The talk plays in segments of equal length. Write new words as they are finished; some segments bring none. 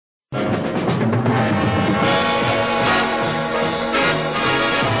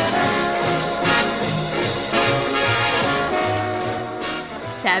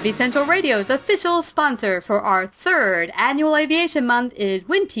Savvy Central Radio's official sponsor for our third annual Aviation Month is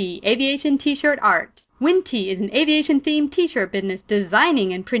Winty Aviation T-Shirt Art. Winty is an aviation-themed t-shirt business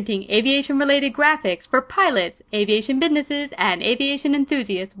designing and printing aviation-related graphics for pilots, aviation businesses, and aviation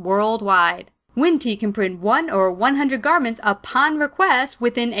enthusiasts worldwide. Winty can print 1 or 100 garments upon request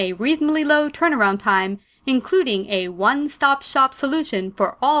within a reasonably low turnaround time, including a one-stop shop solution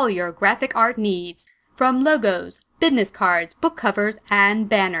for all your graphic art needs, from logos, business cards, book covers, and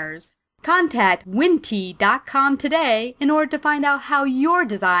banners. Contact winty.com today in order to find out how your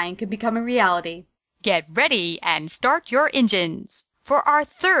design can become a reality. Get ready and start your engines for our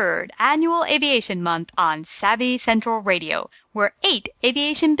third annual Aviation Month on Savvy Central Radio, where 8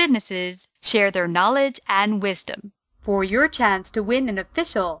 aviation businesses share their knowledge and wisdom. For your chance to win an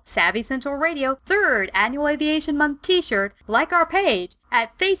official Savvy Central Radio third annual Aviation Month t-shirt, like our page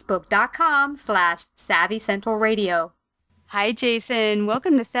at facebook.com/Savvy Central Radio. Hi, Jason.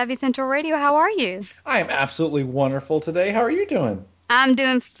 Welcome to Savvy Central Radio. How are you? I am absolutely wonderful today. How are you doing? I'm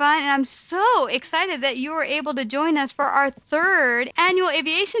doing fine, and I'm so excited that you were able to join us for our third annual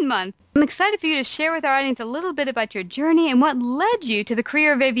Aviation Month. I'm excited for you to share with our audience a little bit about your journey and what led you to the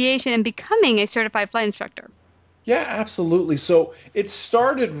career of aviation and becoming a certified flight instructor. Yeah, absolutely. So it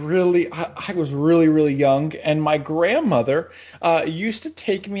started I was really young, and my grandmother used to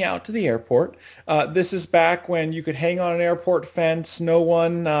take me out to the airport. This is back when you could hang on an airport fence. No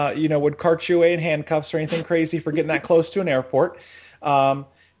one, would cart you away in handcuffs or anything crazy for getting that close to an airport.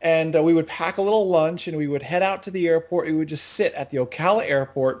 And we would pack a little lunch, and we would head out to the airport. We would just sit at the Ocala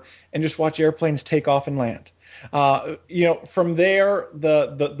airport and just watch airplanes take off and land. From there,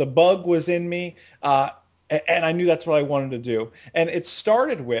 the bug was in me, and I knew that's what I wanted to do. And it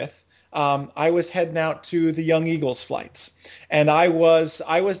started with I was heading out to the Young Eagles flights, and I was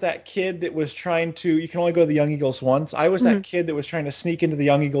that kid that was trying to. You can only go to the Young Eagles once. I was that kid that was trying to sneak into the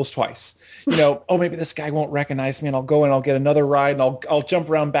Young Eagles twice. Oh, maybe this guy won't recognize me, and I'll go and I'll get another ride, and I'll jump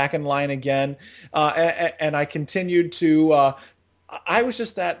around back in line again. And I continued to. I was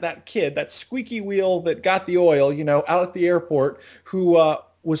just that kid, that squeaky wheel that got the oil, out at the airport, who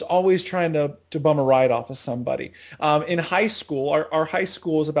was always trying to bum a ride off of somebody. In high school, our high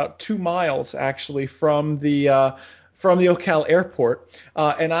school is about 2 miles actually from the Ocala airport,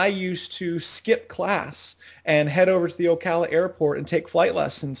 and I used to skip class and head over to the Ocala airport and take flight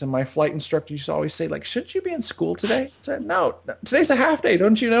lessons. And my flight instructor used to always say, shouldn't you be in school today? I said, no, today's a half day,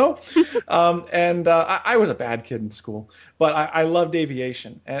 don't you know? I was a bad kid in school, but I loved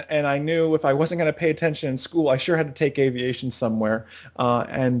aviation. And I knew if I wasn't going to pay attention in school, I sure had to take aviation somewhere.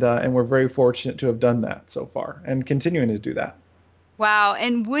 And we're very fortunate to have done that so far and continuing to do that. Wow,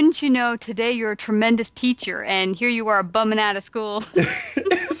 and wouldn't you know, today you're a tremendous teacher, and here you are bumming out of school.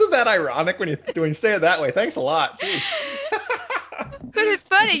 Isn't that ironic when you say it that way? Thanks a lot. Jeez. But it's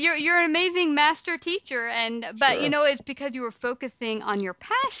funny. You're an amazing master teacher, but Sure. It's because you were focusing on your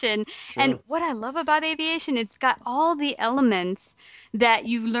passion. Sure. And what I love about aviation, it's got all the elements that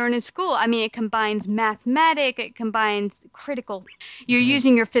you learn in school. I mean, it combines mathematics, it combines critical. You're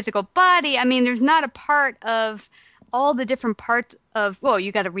using your physical body. I mean, there's not a part of all the different parts of, you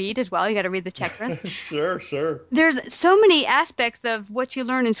got to read as well. You got to read the checklist. Sure. There's so many aspects of what you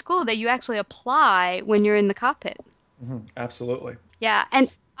learn in school that you actually apply when you're in the cockpit. Mm-hmm. Absolutely. Yeah, and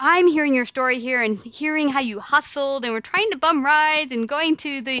I'm hearing your story here and hearing how you hustled and were trying to bum rides and going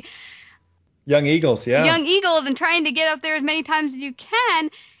to the Young Eagles, yeah. Young Eagles and trying to get up there as many times as you can.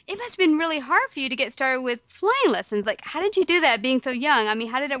 It must have been really hard for you to get started with flying lessons. How did you do that being so young? I mean,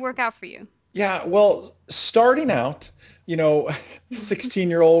 how did it work out for you? Yeah, well, starting out,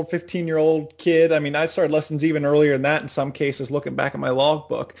 16-year-old, 15-year-old kid. I mean, I started lessons even earlier than that in some cases, looking back at my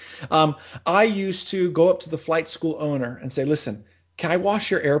logbook. I used to go up to the flight school owner and say, listen, can I wash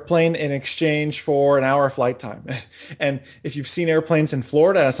your airplane in exchange for an hour of flight time? And if you've seen airplanes in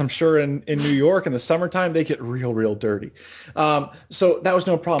Florida, as I'm sure in New York in the summertime, they get real dirty. So that was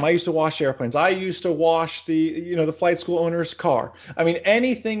no problem. I used to wash airplanes. I used to wash the flight school owner's car. I mean,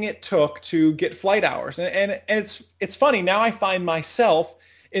 anything it took to get flight hours. And it's funny. Now I find myself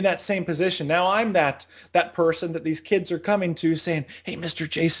in that same position. Now I'm that person that these kids are coming to saying, hey, Mr.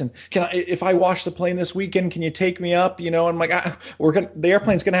 Jason, if I wash the plane this weekend, can you take me up? And I'm like, the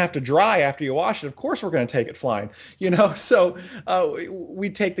airplane's going to have to dry after you wash it. Of course we're going to take it flying, So we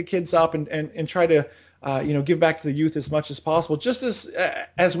take the kids up and try to, give back to the youth as much as possible, just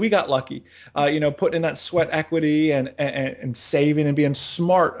as we got lucky, putting in that sweat equity and saving and being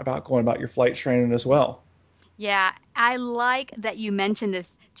smart about going about your flight training as well. Yeah, I like that you mentioned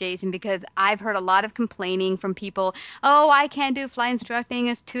this, Jason, because I've heard a lot of complaining from people, I can't do flight instructing,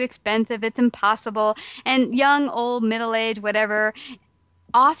 it's too expensive, it's impossible, and young, old, middle-aged, whatever.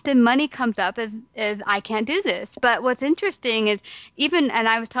 often money comes up as I can't do this. But what's interesting is and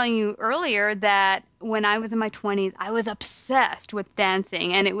I was telling you earlier that when I was in my 20s, I was obsessed with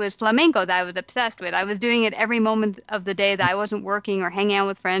dancing, and it was flamenco that I was obsessed with. I was doing it every moment of the day that I wasn't working or hanging out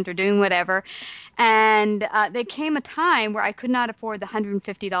with friends or doing whatever. And there came a time where I could not afford the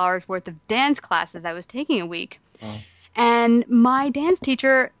 $150 worth of dance classes I was taking a week. Wow. And my dance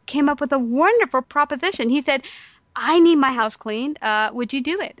teacher came up with a wonderful proposition. He said, I need my house cleaned. Would you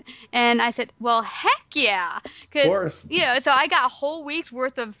do it? And I said, well, heck yeah. Of course. So I got a whole week's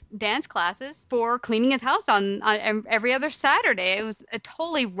worth of dance classes for cleaning his house on every other Saturday. It was a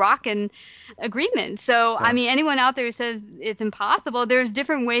totally rockin' agreement. So, Yeah. I mean, anyone out there who says it's impossible, there's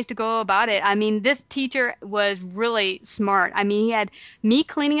different ways to go about it. I mean, this teacher was really smart. I mean, he had me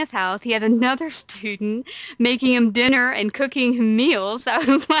cleaning his house. He had another student making him dinner and cooking him meals. I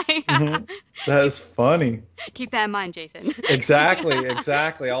was like, That is funny. keep that in mind, Jason. Exactly.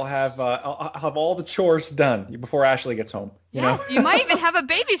 I'll have all the chores done before Ashley gets home. You know? You might even have a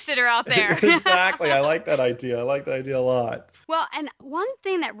babysitter out there. Exactly. I like that idea. I like that idea a lot. Well, and one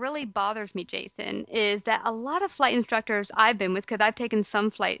thing that really bothers me, Jason, is that a lot of flight instructors I've been with, because I've taken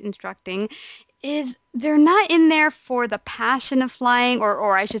some flight instructing, is they're not in there for the passion of flying,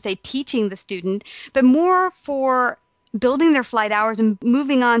 or I should say teaching the student, but more for building their flight hours and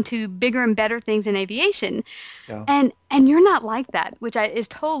moving on to bigger and better things in aviation. Yeah. And you're not like that, which is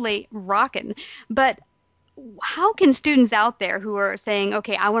totally rocking. But how can students out there who are saying,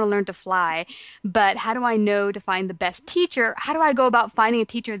 okay, I want to learn to fly, but how do I know to find the best teacher? How do I go about finding a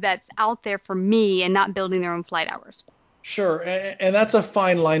teacher that's out there for me and not building their own flight hours? Sure. And that's a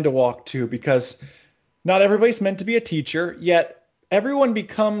fine line to walk too, because not everybody's meant to be a teacher, yet everyone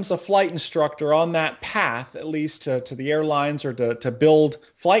becomes a flight instructor on that path, at least to the airlines, or to build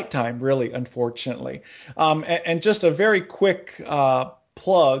flight time, really, unfortunately. And just a very quick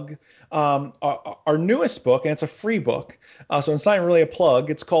plug, our newest book, and it's a free book, so it's not really a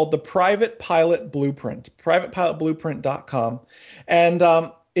plug. It's called The Private Pilot Blueprint, privatepilotblueprint.com.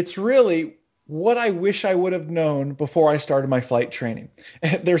 And it's really what I wish I would have known before I started my flight training.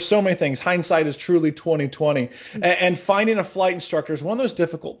 There's so many things. Hindsight is truly 2020. And finding a flight instructor is one of those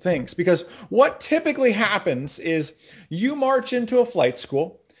difficult things, because what typically happens is you march into a flight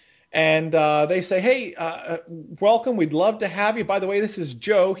school and they say, hey, welcome. We'd love to have you. By the way, this is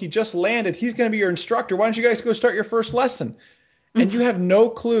Joe. He just landed. He's going to be your instructor. Why don't you guys go start your first lesson? And you have no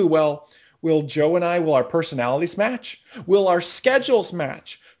clue. Well, will Joe and I, will our personalities match? Will our schedules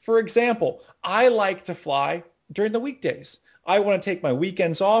match? For example, I like to fly during the weekdays. I want to take my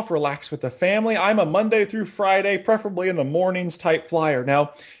weekends off, relax with the family. I'm a Monday through Friday, preferably in the mornings type flyer.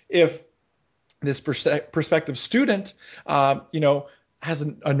 Now, if this prospective student, has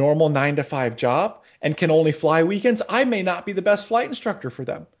a normal 9-to-5 job and can only fly weekends, I may not be the best flight instructor for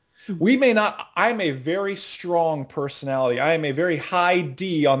them. We may not. I'm a very strong personality. I am a very high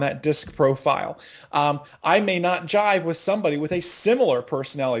D on that disc profile. I may not jive with somebody with a similar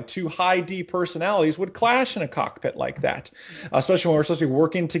personality. Two high D personalities would clash in a cockpit like that, especially when we're supposed to be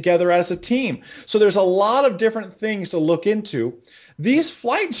working together as a team. So there's a lot of different things to look into. These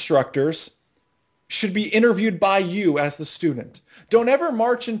flight instructors should be interviewed by you as the student. Don't ever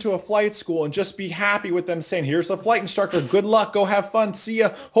march into a flight school and just be happy with them saying, here's the flight instructor, good luck, go have fun, see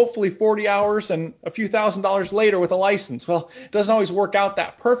ya, hopefully 40 hours and a few $1,000s later with a license. Well, it doesn't always work out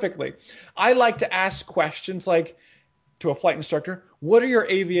that perfectly. I like to ask questions like, to a flight instructor, what are your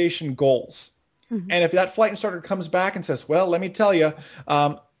aviation goals? And if that flight instructor comes back and says, well, let me tell you,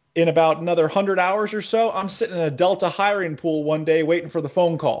 in about another 100 hours or so, I'm sitting in a Delta hiring pool one day waiting for the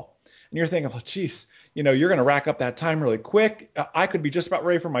phone call. And you're thinking, oh, geez, you're going to rack up that time really quick. I could be just about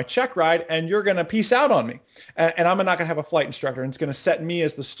ready for my check ride, and you're going to peace out on me. And I'm not going to have a flight instructor, and it's going to set me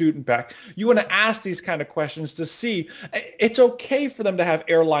as the student back. You want to ask these kind of questions to see. It's okay for them to have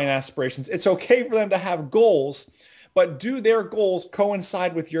airline aspirations. It's okay for them to have goals, but do their goals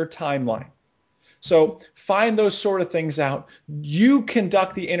coincide with your timeline? So find those sort of things out. You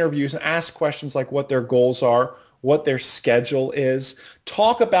conduct the interviews and ask questions like what their goals are, what their schedule is.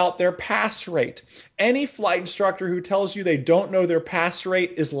 Talk about their pass rate. Any flight instructor who tells you they don't know their pass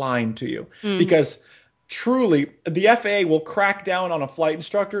rate is lying to you, because truly the FAA will crack down on a flight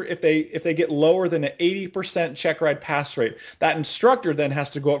instructor if they get lower than an 80% check ride pass rate. That instructor then has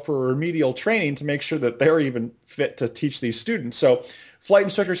to go up for remedial training to make sure that they're even fit to teach these students. So flight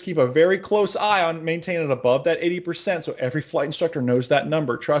instructors keep a very close eye on maintaining it above that 80%. So every flight instructor knows that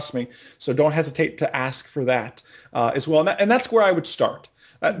number, trust me. So don't hesitate to ask for that as well. And that's where I would start.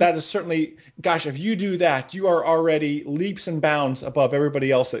 That is certainly, gosh, if you do that, you are already leaps and bounds above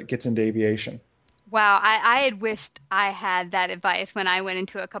everybody else that gets into aviation. Wow, I had wished I had that advice when I went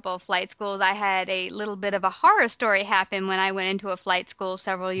into a couple of flight schools. I had a little bit of a horror story happen when I went into a flight school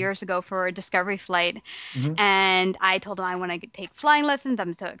several years ago for a discovery flight. Hmm. And I told them I want to take flying lessons.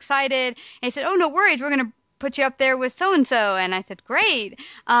 I'm so excited. And he said, "Oh, no worries. We're going to put you up there with so-and-so." And I said, "Great.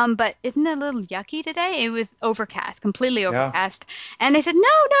 But isn't it a little yucky today?" It was overcast, completely Yeah. overcast. And they said, "No,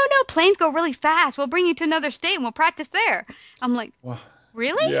 no, no. Planes go really fast. We'll bring you to another state and we'll practice there." I'm like, Well,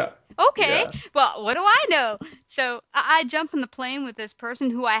 "Really? yeah. Okay. Yeah. Well, what do I know?" So I jumped on the plane with this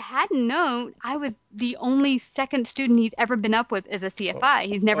person who I hadn't known. I was the only second student he'd ever been up with as a CFI.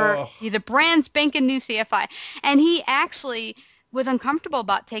 Oh, He's a brand spanking new CFI. And he actually was uncomfortable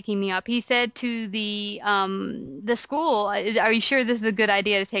about taking me up. He said to the school, "Are you sure this is a good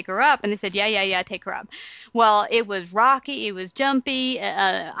idea to take her up?" And they said, yeah, take her up. Well, it was rocky, it was jumpy.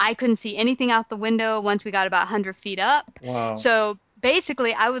 I couldn't see anything out the window once we got about 100 feet up. wow. So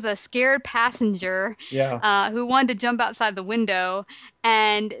basically, I was a scared passenger Yeah. who wanted to jump outside the window,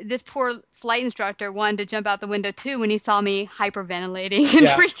 and this poor flight instructor wanted to jump out the window too when he saw me hyperventilating and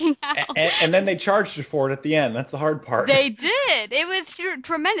Yeah. freaking out. And then they charged you for it at the end. That's the hard part. They did. It was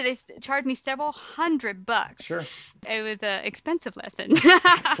tremendous. They charged me several $100. Sure. It was an expensive lesson.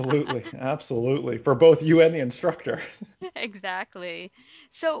 Absolutely. Absolutely. For both you and the instructor. Exactly.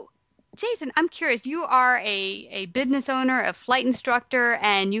 So, Jason, I'm curious. You are a business owner, a flight instructor,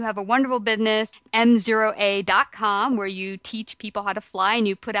 and you have a wonderful business, MzeroA.com, where you teach people how to fly and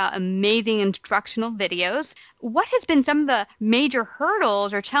you put out amazing instructional videos. What has been some of the major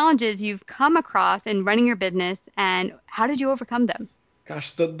hurdles or challenges you've come across in running your business, and how did you overcome them?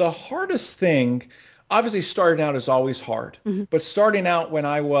 Gosh, the hardest thing, obviously starting out is always hard, but starting out when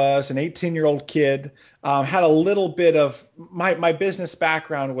I was an 18-year-old kid, had a little bit of, my business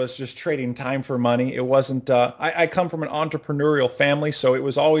background was just trading time for money. It wasn't, I come from an entrepreneurial family, so it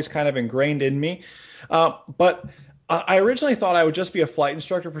was always kind of ingrained in me. But I originally thought I would just be a flight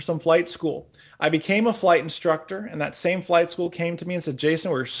instructor for some flight school. I became a flight instructor, and that same flight school came to me and said,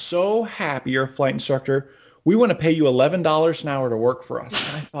 "Jason, we're so happy you're a flight instructor. We want to pay you $11 an hour to work for us."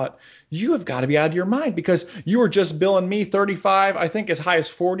 And I thought, you have got to be out of your mind, because you were just billing me 35, I think as high as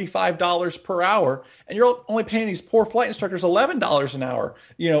 $45 per hour. And you're only paying these poor flight instructors $11 an hour,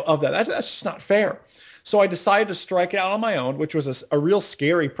 of that. That's just not fair. So I decided to strike it out on my own, which was a real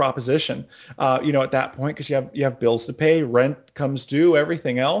scary proposition, at that point, because you have bills to pay, rent comes due,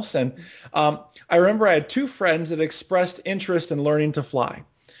 everything else. And I remember I had two friends that expressed interest in learning to fly.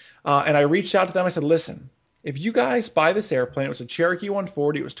 And I reached out to them. I said, "Listen, if you guys buy this airplane," it was a Cherokee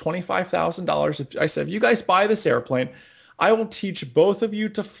 140, it was $25,000. I said, "If you guys buy this airplane, I will teach both of you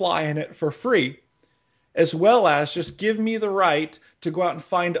to fly in it for free, as well as just give me the right to go out and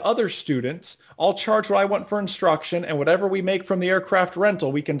find other students. I'll charge what I want for instruction, and whatever we make from the aircraft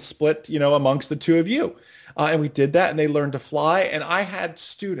rental, we can split, amongst the two of you." And we did that, and they learned to fly. And I had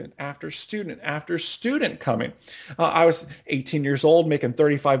student after student after student coming. I was 18 years old, making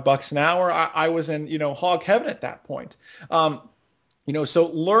 $35 an hour. I was in, hog heaven at that point.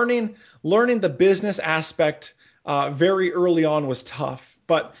 So learning the business aspect very early on was tough,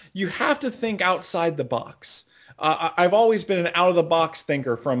 but you have to think outside the box. I've always been an out-of-the-box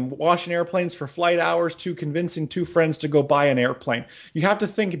thinker, from washing airplanes for flight hours to convincing two friends to go buy an airplane. You have to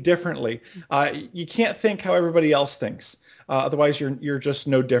think differently. You can't think how everybody else thinks. Otherwise, you're just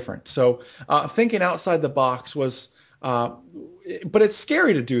no different. So thinking outside the box was, but it's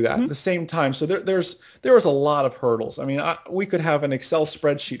scary to do that at the same time. So there was a lot of hurdles. I mean, we could have an Excel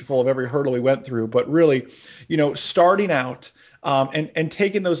spreadsheet full of every hurdle we went through, but really, starting out and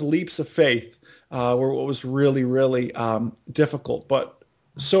taking those leaps of faith were what was really, really difficult, but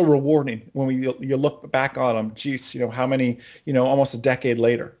so rewarding when you look back on them. Geez, how many, almost a decade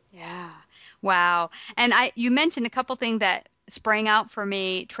later. Yeah. Wow. And you mentioned a couple things that sprang out for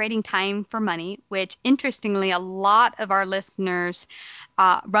me: trading time for money, which interestingly, a lot of our listeners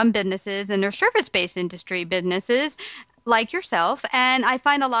run businesses, and they're service-based industry businesses like yourself. And I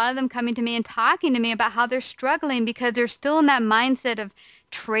find a lot of them coming to me and talking to me about how they're struggling because they're still in that mindset of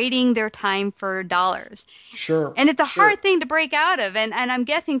trading their time for dollars. Sure. And it's a hard thing to break out of. And I'm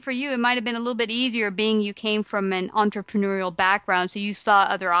guessing for you, it might have been a little bit easier, being you came from an entrepreneurial background, so you saw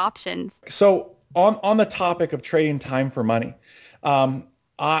other options. So on the topic of trading time for money,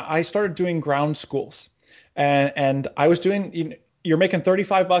 I started doing ground schools, and I was doing, you're making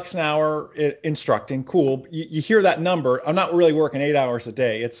 $35 an hour instructing. Cool. You hear that number. I'm not really working 8 hours a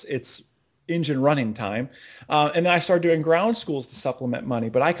day. It's engine running time. And then I started doing ground schools to supplement money,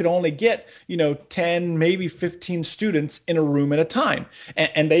 but I could only get, 10, maybe 15 students in a room at a time.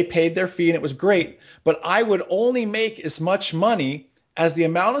 And they paid their fee, and it was great. But I would only make as much money as the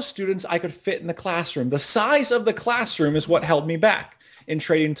amount of students I could fit in the classroom. The size of the classroom is what held me back in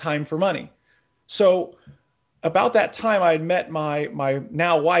trading time for money. So about that time, I had met my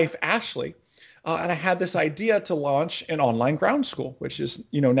now wife, Ashley, and I had this idea to launch an online ground school, which is,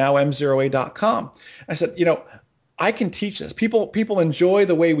 now MzeroA.com. I said, I can teach this. People enjoy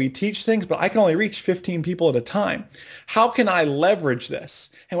the way we teach things, but I can only reach 15 people at a time. How can I leverage this?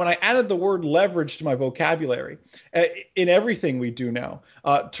 And when I added the word leverage to my vocabulary in everything we do now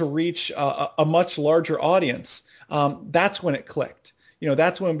to reach a much larger audience, that's when it clicked.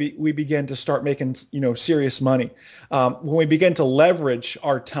 That's when we began to start making, serious money. When we begin to leverage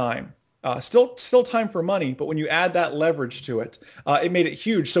our time. Still time for money, but when you add that leverage to it, it made it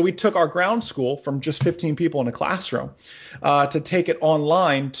huge. So we took our ground school from just 15 people in a classroom to take it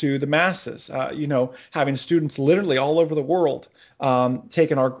online to the masses, having students literally all over the world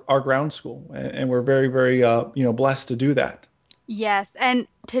taking our ground school. And we're very, very, blessed to do that. Yes, and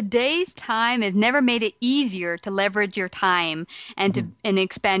today's time has never made it easier to leverage your time and to and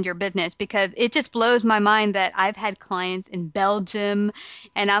expand your business, because it just blows my mind that I've had clients in Belgium,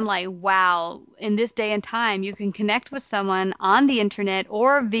 and I'm like, wow, in this day and time, you can connect with someone on the internet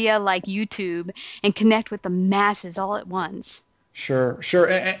or via like YouTube and connect with the masses all at once. Sure.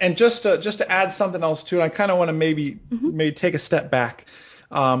 And just to add something else to it, I kind of want to maybe take a step back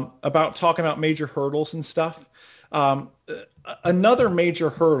about talking about major hurdles and stuff. Another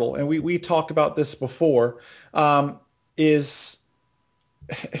major hurdle, and we talked about this before, is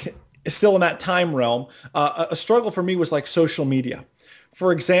still in that time realm. A struggle for me was like social media.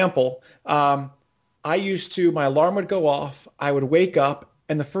 For example, my alarm would go off, I would wake up,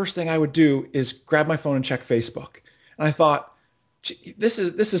 and the first thing I would do is grab my phone and check Facebook. And I thought, this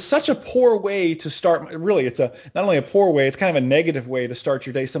is such a poor way to start. Really, it's not only a poor way, it's kind of a negative way to start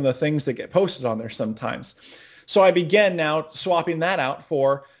your day. Some of the things that get posted on there sometimes. So I began now swapping that out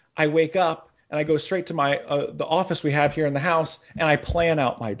for, I wake up and I go straight to the office we have here in the house, and I plan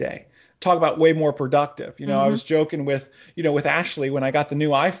out my day. Talk about way more productive. I was joking with Ashley when I got the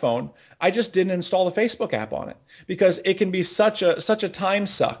new iPhone. I just didn't install the Facebook app on it because it can be such a time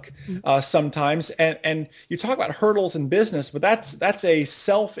suck sometimes. And you talk about hurdles in business, but that's a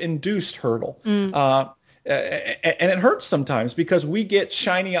self-induced hurdle. And it hurts sometimes because we get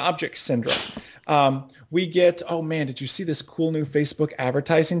shiny object syndrome. We get, oh man, did you see this cool new Facebook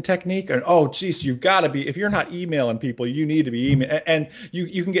advertising technique? And oh geez, you've got to be, if you're not emailing people, you need to be emailing. And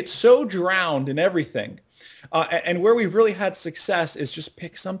you can get so drowned in everything. And where we've really had success is just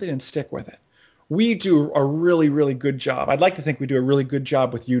pick something and stick with it. We do a really, really good job. I'd like to think we do a really good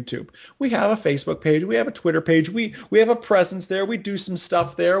job with YouTube. We have a Facebook page. We have a Twitter page. We have a presence there. We do some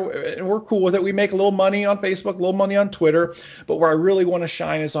stuff there, and we're cool with it. We make a little money on Facebook, a little money on Twitter. But where I really want to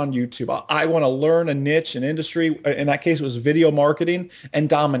shine is on YouTube. I want to learn a niche, an industry. In that case, it was video marketing, and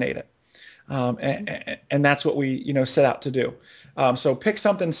dominate it. And that's what we, set out to do. So pick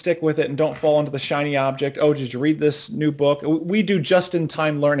something, stick with it, and don't fall into the shiny object. Oh, did you read this new book? We do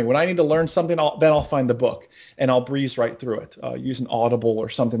just-in-time learning. When I need to learn something, then I'll find the book, and I'll breeze right through it, using Audible or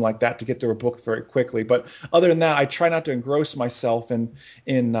something like that to get through a book very quickly. But other than that, I try not to engross myself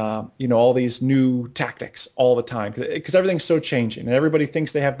in all these new tactics all the time, because everything's so changing, and everybody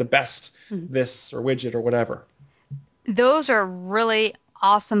thinks they have the best this or widget or whatever. Those are really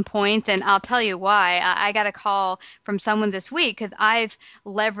awesome points, and I'll tell you why. I got a call from someone this week because I've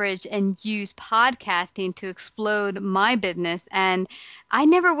leveraged and used podcasting to explode my business, and I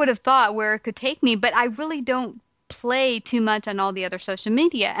never would have thought where it could take me, but I really don't play too much on all the other social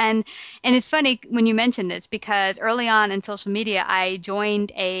media. And it's funny when you mention this, because early on in social media, I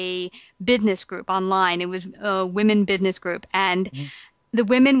joined a business group online. It was a women business group, and the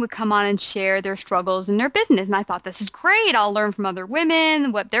women would come on and share their struggles in their business. And I thought, this is great. I'll learn from other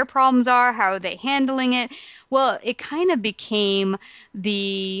women, what their problems are, how are they handling it. Well, it kind of became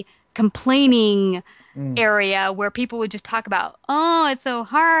the complaining area where people would just talk about, oh, it's so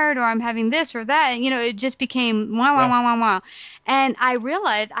hard, or I'm having this or that. It just became wah, wah, wah, wah, wah. And I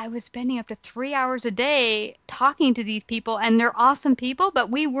realized I was spending up to 3 hours a day talking to these people, and they're awesome people, but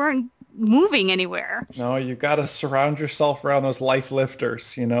we weren't moving anywhere. No, you got to surround yourself around those life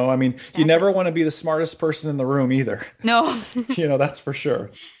lifters, I mean, you never want to be the smartest person in the room either. No. That's for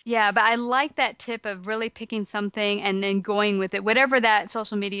sure. Yeah, but I like that tip of really picking something and then going with it, whatever that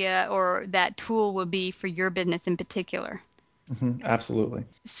social media or that tool will be for your business in particular. Absolutely.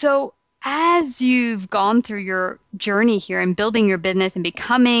 So as you've gone through your journey here and building your business and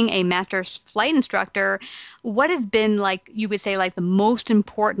becoming a master flight instructor, what has been, like, you would say, like the most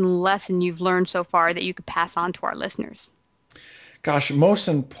important lesson you've learned so far that you could pass on to our listeners? Gosh, most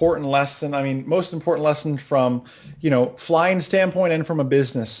important lesson. I mean, most important lesson from, flying standpoint and from a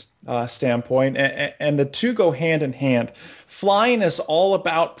business standpoint, and the two go hand in hand. Flying is all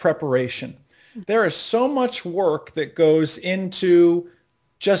about preparation. There is so much work that goes into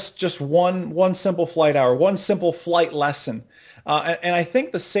just one simple flight hour, one simple flight lesson. And I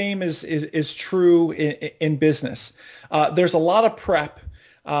think the same is true in business. There's a lot of prep,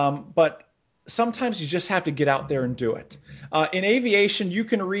 but sometimes you just have to get out there and do it. In aviation, you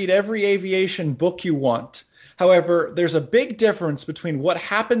can read every aviation book you want. However, there's a big difference between what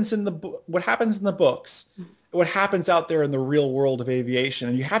happens in the books, what happens out there in the real world of aviation,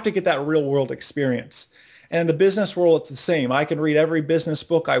 and you have to get that real world experience. And in the business world, it's the same. I can read every business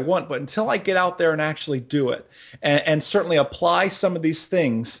book I want, but until I get out there and actually do it, and certainly apply some of these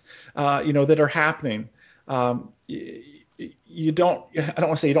things, that are happening, you don't. I don't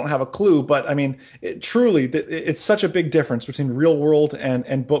want to say you don't have a clue, but I mean, truly, it's such a big difference between real world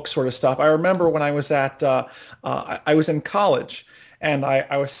and book sort of stuff. I remember when I was I was in college. And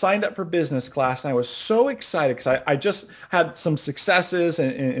I was signed up for business class, and I was so excited because I just had some successes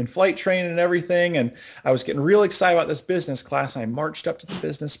in flight training and everything. And I was getting real excited about this business class. I marched up to the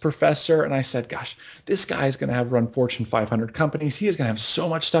business professor, and I said, gosh, this guy is going to have run Fortune 500 companies. He is going to have so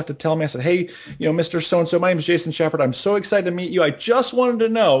much stuff to tell me. I said, hey, Mr. So-and-so, my name is Jason Schappert. I'm so excited to meet you. I just wanted to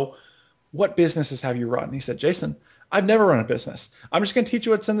know, what businesses have you run? And he said, Jason, I've never run a business. I'm just going to teach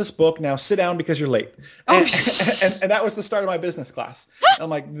you what's in this book. Now sit down because you're late. And that was the start of my business class. And I'm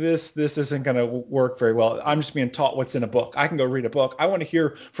like, this isn't going to work very well. I'm just being taught what's in a book. I can go read a book. I want to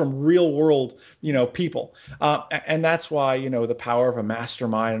hear from real world, people. And that's why, the power of a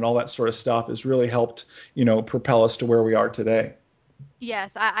mastermind and all that sort of stuff has really helped, propel us to where we are today.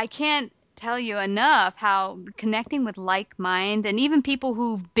 Yes, I can't tell you enough how connecting with like minds and even people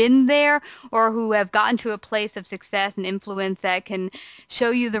who've been there or who have gotten to a place of success and influence that can show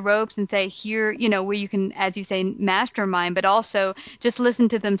you the ropes and say here, where you can, as you say, mastermind, but also just listen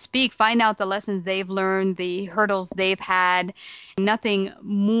to them speak, find out the lessons they've learned, the hurdles they've had. Nothing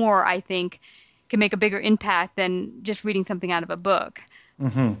more, I think, can make a bigger impact than just reading something out of a book.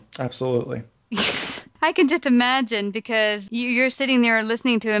 Mm-hmm. Absolutely. I can just imagine because you're sitting there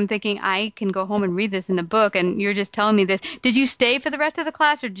listening to him thinking, I can go home and read this in a book, and you're just telling me this. Did you stay for the rest of the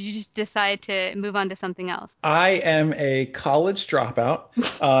class, or did you just decide to move on to something else? I am a college dropout,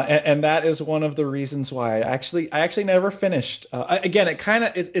 and that is one of the reasons why I actually never finished. Again,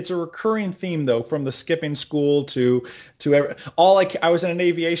 it's a recurring theme though, from the skipping school to I was in an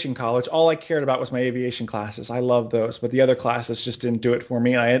aviation college. All I cared about was my aviation classes. I loved those, but the other classes just didn't do it for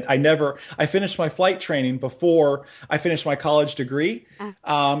me. I finished my flight training before I finished my college degree. And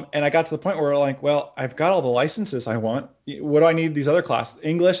I got to the point where I've got all the licenses I want. What do I need these other classes?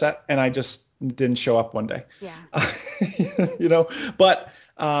 English, and I just didn't show up one day. Yeah. But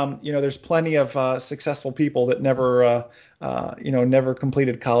there's plenty of successful people that never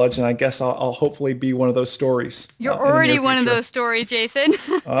completed college, and I guess I'll hopefully be one of those stories. You're already one of those stories, Jason.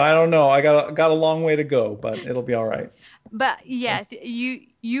 I don't know. I got a long way to go, but it'll be all right. But yes,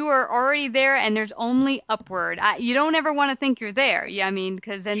 you are already there, and there's only upward. You don't ever want to think you're there. Yeah, I mean,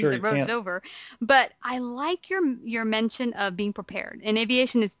 because then the road is over. But I like your mention of being prepared. In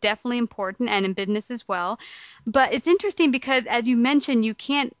aviation, it's definitely important, and in business as well. But it's interesting because, as you mentioned, you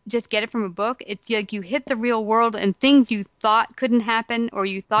can't just get it from a book. It's like you hit the real world, and things you thought couldn't happen or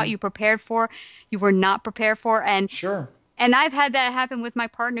you thought you prepared for, you were not prepared for. And sure. And I've had that happen with my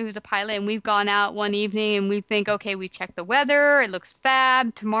partner who's a pilot, and we've gone out one evening and we think, okay, we checked the weather. It looks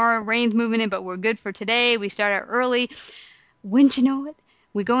fab. Tomorrow rain's moving in, but we're good for today. We start out early. Wouldn't you know it?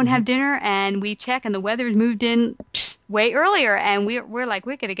 We go and have dinner and we check and the weather's moved in way earlier. And we're like,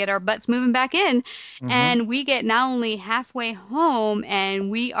 we're going to get our butts moving back in. And we get not only halfway home and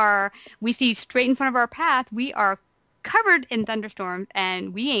we see straight in front of our path, we are covered in thunderstorms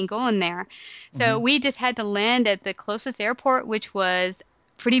and we ain't going there. So we just had to land at the closest airport, which was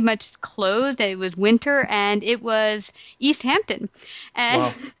pretty much closed. It was winter and it was East Hampton. And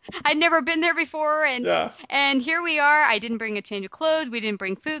wow. I'd never been there before. And here we are. I didn't bring a change of clothes. We didn't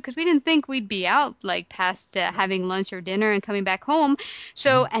bring food because we didn't think we'd be out like past having lunch or dinner and coming back home.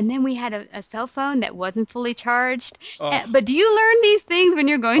 So, and then we had a cell phone that wasn't fully charged. But do you learn these things when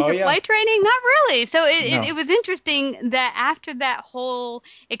you're going to flight training? Not really. So it was interesting that after that whole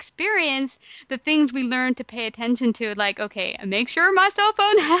experience, the things we learned to pay attention to, like, okay, make sure my cell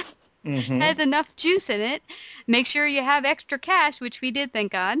phone has enough juice in it. Make sure you have extra cash, which we did,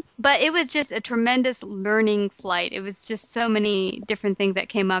 thank God. But it was just a tremendous learning flight. It was just so many different things that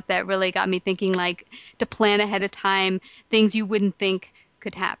came up that really got me thinking, like, to plan ahead of time, things you wouldn't think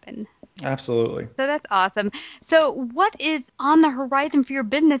could happen. Absolutely. So that's awesome. So what is on the horizon for your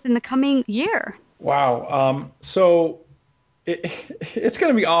business in the coming year? Wow. So it, it's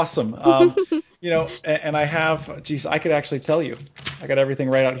going to be awesome. And I have, geez, I could actually tell you, I got everything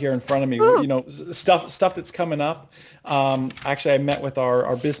right out here in front of me. Woo. Stuff that's coming up. Actually, I met with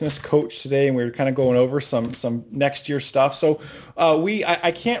our business coach today, and we were kind of going over some next year stuff. So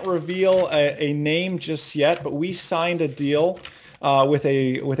I can't reveal a name just yet, but we signed a deal with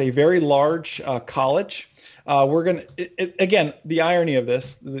a very large college. We're gonna again, the irony of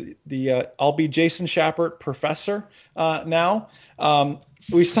this. I'll be Jason Schappert professor now.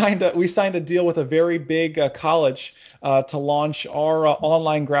 We signed a deal with a very big college to launch our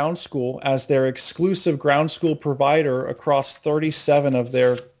online ground school as their exclusive ground school provider across 37 of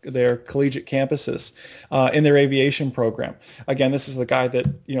their collegiate campuses in their aviation program. Again, this is the guy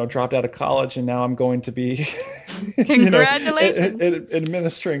that dropped out of college, and now I'm going to be Congratulations.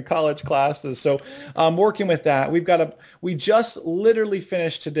 administering college classes. So I'm working with that. We just literally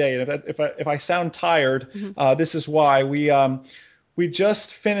finished today, and if I sound tired, this is why. We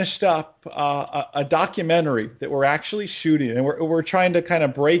just finished up a documentary that we're actually shooting, and we're trying to kind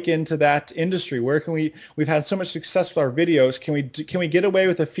of break into that industry. Where can we've had so much success with our videos. Can we get away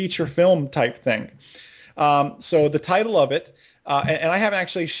with a feature film type thing? So the title of it, and I haven't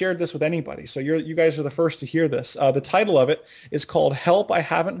actually shared this with anybody, so you guys are the first to hear this. The title of it is called "Help, I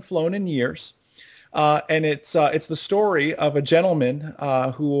Haven't Flown in Years." And it's the story of a gentleman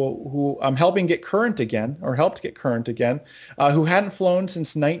who I'm helping get current again, or helped get current again, who hadn't flown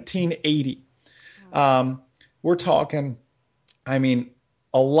since 1980. We're talking, I mean,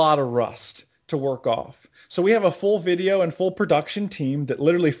 a lot of rust to work off. So we have a full video and full production team that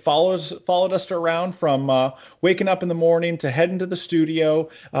literally followed us around from waking up in the morning to heading to the studio,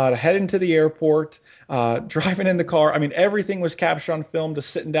 to heading to the airport, driving in the car. I mean, everything was captured on film, to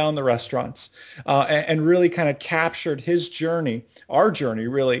sitting down in the restaurants, and really kind of captured his journey, our journey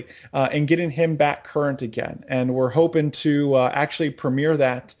really, and getting him back current again. And we're hoping to actually premiere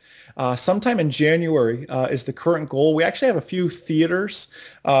that sometime in January is the current goal. We actually have a few theaters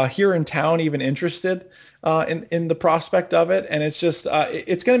here in town even interested in the prospect of it. And it's just,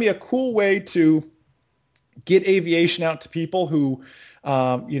 it's going to be a cool way to get aviation out to people who,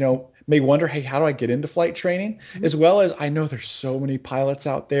 may wonder, hey, how do I get into flight training? As well as, I know there's so many pilots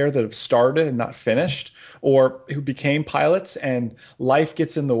out there that have started and not finished, or who became pilots and life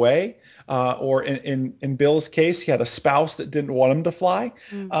gets in the way. Or in Bill's case, he had a spouse that didn't want him to fly.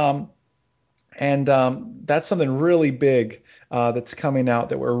 And that's something really big that's coming out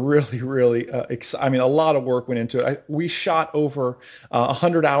that we're really, really I mean, a lot of work went into it. We shot over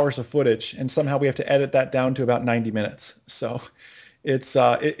 100 hours of footage, and somehow we have to edit that down to about 90 minutes. So it's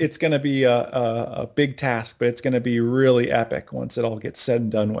going to be a big task, but it's going to be really epic once it all gets said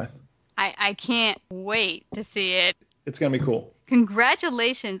and done with. I can't wait to see it. It's going to be cool.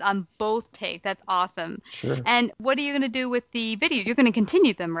 Congratulations on both takes. That's awesome. Sure. And what are you going to do with the video? You're going to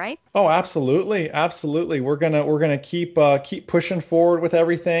continue them, right? Oh, absolutely. Absolutely. We're gonna keep pushing forward with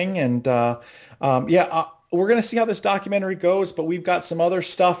everything. And we're going to see how this documentary goes, but we've got some other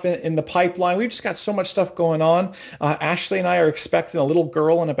stuff in the pipeline. We've just got so much stuff going on. Ashley and I are expecting a little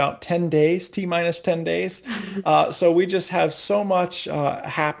girl in about 10 days, T-minus 10 days. So we just have so much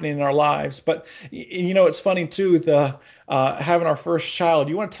happening in our lives. But, it's funny, too, having our first child.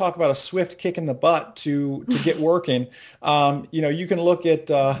 You want to talk about a swift kick in the butt to get working. You can look at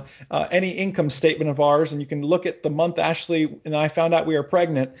any income statement of ours, and you can look at the month Ashley and I found out we were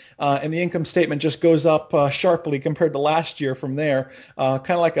pregnant, and the income statement just goes up sharply compared to last year from there.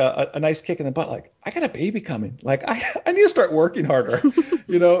 Kind of like a nice kick in the butt. Like, I got a baby coming. Like, I need to start working harder.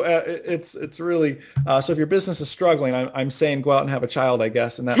 It's really, so if your business is struggling, I'm saying go out and have a child, I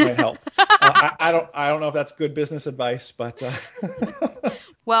guess, and that might help. I don't know if that's good business advice, but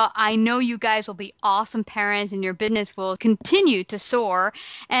Well, I know you guys will be awesome parents, and your business will continue to soar.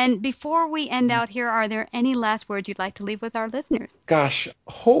 And before we end out here, are there any last words you'd like to leave with our listeners? gosh,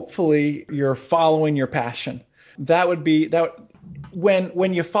 hopefully you're following your passion. That would be that.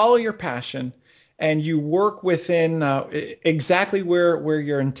 When you follow your passion and you work within exactly where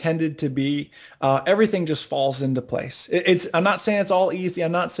you're intended to be, everything just falls into place. I'm not saying it's all easy.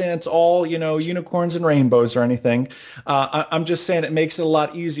 I'm not saying it's all, unicorns and rainbows or anything. I'm just saying it makes it a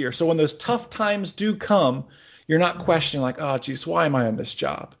lot easier. So when those tough times do come, you're not questioning like, oh, geez, why am I on this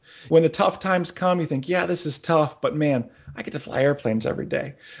job? When the tough times come, you think, yeah, this is tough, but man, I get to fly airplanes every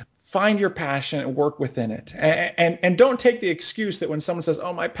day. Find your passion and work within it, and don't take the excuse that when someone says,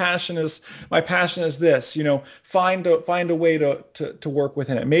 "Oh, my passion is this," find a way to work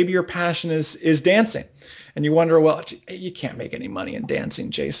within it. Maybe your passion is dancing. And you wonder, well, you can't make any money in dancing,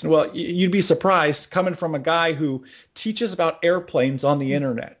 Jason. Well, you'd be surprised coming from a guy who teaches about airplanes on the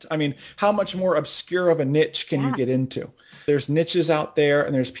internet. I mean, how much more obscure of a niche can you get into? There's niches out there,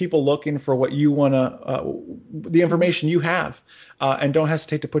 and there's people looking for what you want to, the information you have, and don't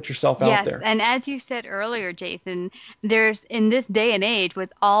hesitate to put yourself out there. And as you said earlier, Jason, there's, in this day and age,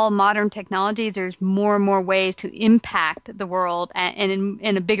 with all modern technologies, there's more and more ways to impact the world and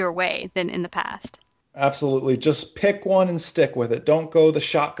in a bigger way than in the past. Absolutely. Just pick one and stick with it. Don't go the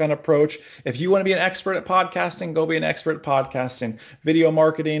shotgun approach. If you want to be an expert at podcasting, go be an expert at podcasting. Video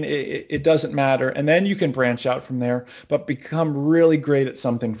marketing, it doesn't matter. And then you can branch out from there, but become really great at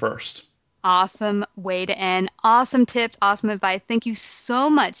something first. Awesome way to end. Awesome tips, awesome advice. Thank you so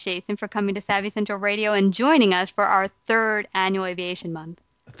much, Jason, for coming to Savvy Central Radio and joining us for our 3rd annual Aviation Month.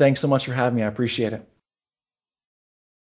 Thanks so much for having me. I appreciate it.